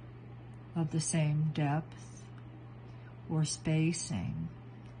of the same depth or spacing,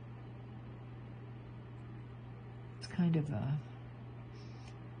 it's kind of a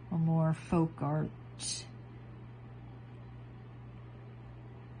more folk art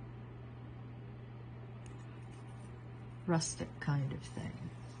rustic kind of thing.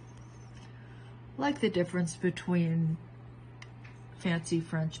 Like the difference between fancy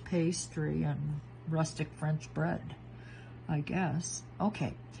French pastry and rustic French bread, I guess.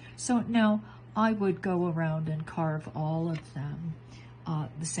 Okay, so now I would go around and carve all of them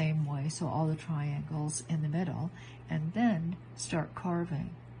the same way, so all the triangles in the middle, and then start carving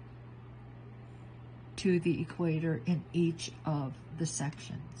to the equator in each of the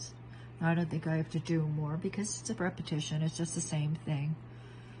sections. Now, I don't think I have to do more because it's a repetition, it's just the same thing.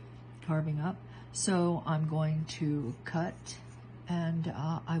 carving up. So I'm going to cut and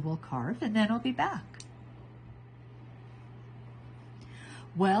I will carve and then I'll be back.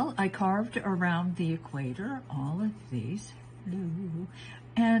 Well, I carved around the equator, all of these,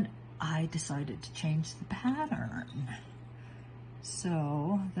 and I decided to change the pattern.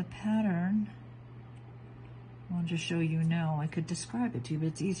 So the pattern, I'll just show you now. I could describe it to you, but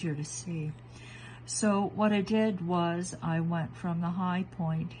it's easier to see. So what I did was I went from the high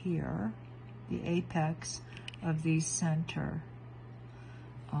point here, the apex of these center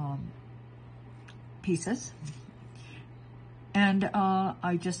pieces, and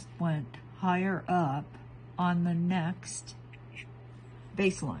I just went higher up on the next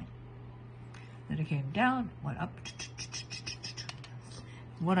baseline. Then it came down, went up.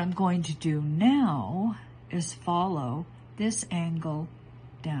 What I'm going to do now is follow this angle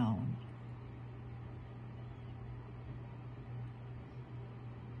down.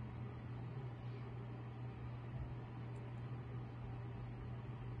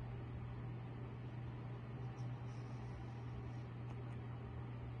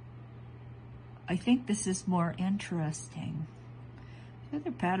 I think this is more interesting. The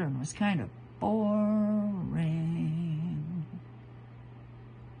other pattern was kind of boring.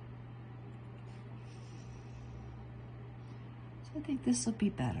 So I think this will be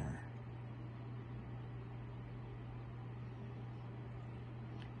better.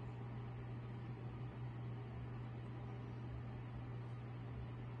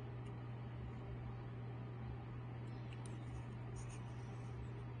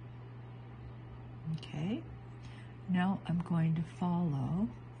 Okay, now I'm going to follow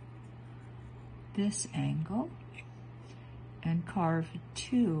this angle and carve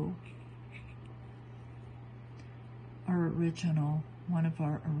to our original, one of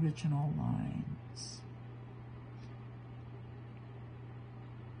our original lines.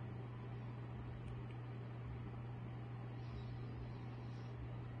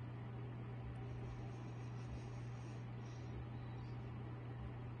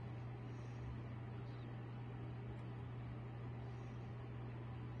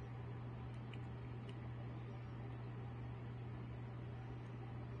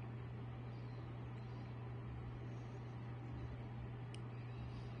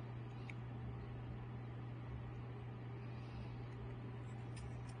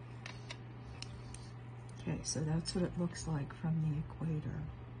 Okay, so that's what it looks like from the equator.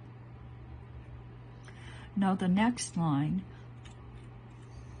 Now the next line,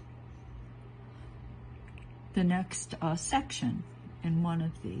 the next section in one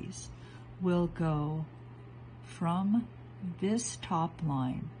of these will go from this top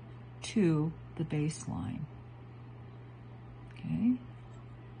line to the base line. Okay,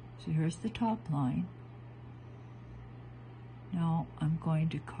 so here's the top line. Now I'm going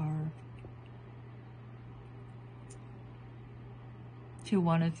to carve to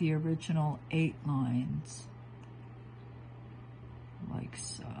one of the original 8 lines, like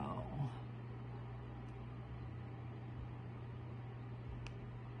so.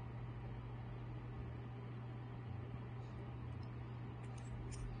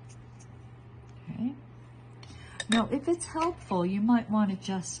 Okay. Now, if it's helpful, you might want to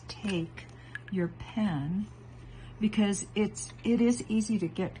just take your pen, because it is easy to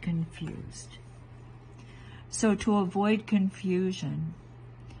get confused. So to avoid confusion,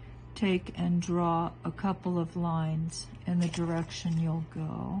 take and draw a couple of lines in the direction you'll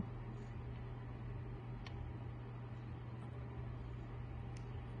go.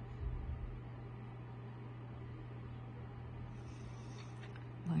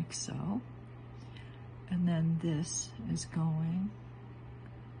 Like so. And then this is going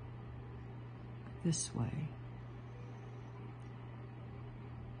this way.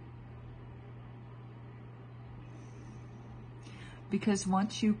 Because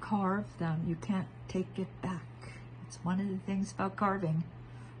once you carve them, you can't take it back. It's one of the things about carving.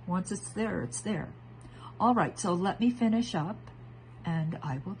 Once it's there, it's there. All right, so let me finish up and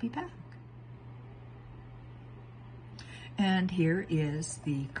I will be back. And here is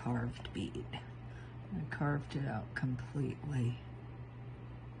the carved bead. I carved it out completely.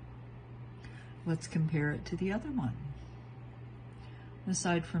 Let's compare it to the other one.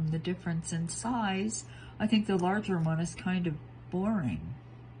 Aside from the difference in size, I think the larger one is kind of boring.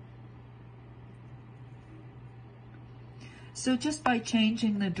 So just by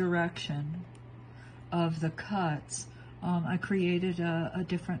changing the direction of the cuts, I created a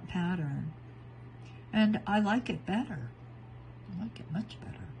different pattern. And I like it better. I like it much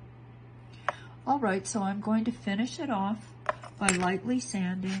better. All right, so I'm going to finish it off by lightly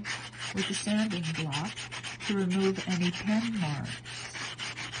sanding with a sanding block to remove any pen marks.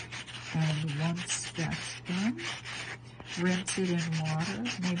 And once that's done, rinse it in water,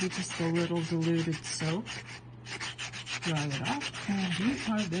 maybe just a little diluted soap. Dry it off, and you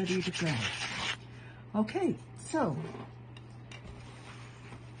are ready to go. Okay, so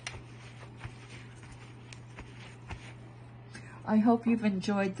I hope you've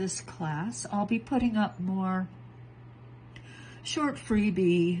enjoyed this class. I'll be putting up more short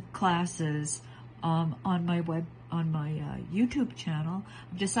freebie classes on my YouTube channel.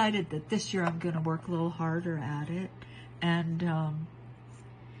 I've decided that this year I'm going to work a little harder at it, and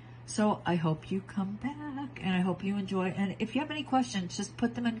so I hope you come back, and I hope you enjoy. And if you have any questions, just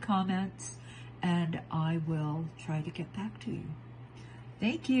put them in comments, and I will try to get back to you.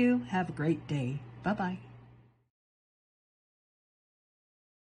 Thank you. Have a great day. Bye-bye.